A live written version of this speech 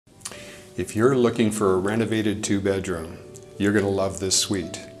If you're looking for a renovated 2-bedroom, you're going to love this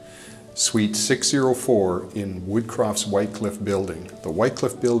suite. Suite 604 in Woodcroft's Whytecliff building. The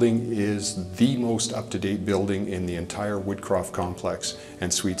Whytecliff building is the most up-to-date building in the entire Woodcroft complex.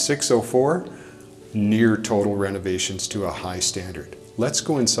 And Suite 604, near total renovations to a high standard. Let's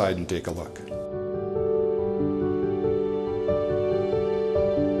go inside and take a look.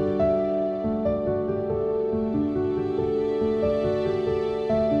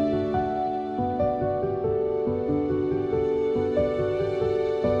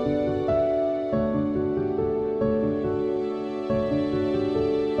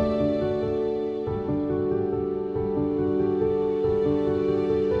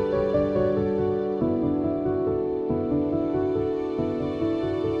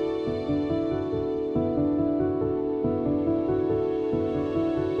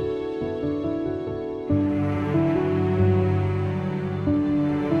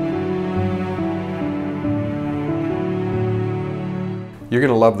 You're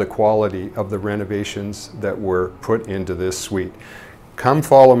going to love the quality of the renovations that were put into this suite. Come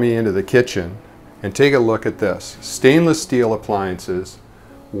follow me into the kitchen and take a look at this. Stainless steel appliances,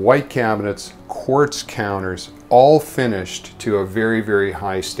 white cabinets, quartz counters, all finished to a very, very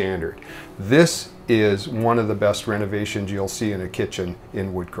high standard. This is one of the best renovations you'll see in a kitchen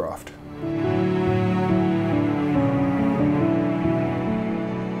in Woodcroft.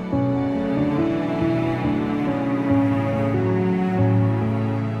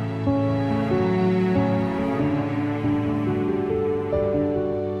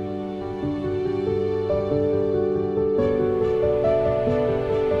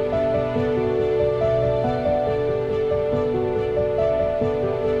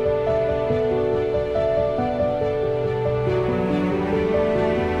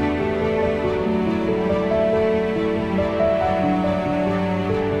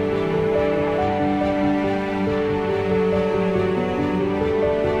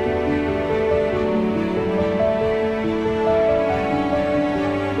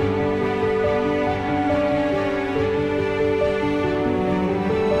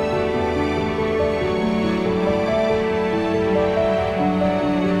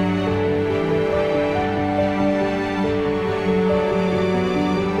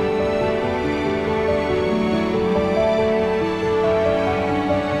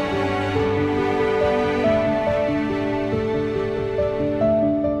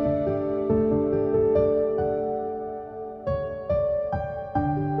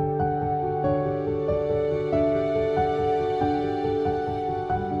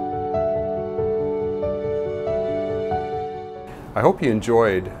 I hope you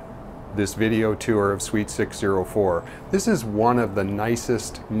enjoyed this video tour of Suite 604. This is one of the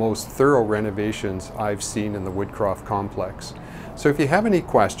nicest, most thorough renovations I've seen in the Woodcroft complex. So if you have any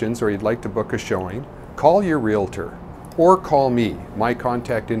questions or you'd like to book a showing, call your realtor or call me. My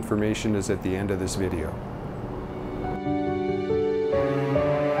contact information is at the end of this video.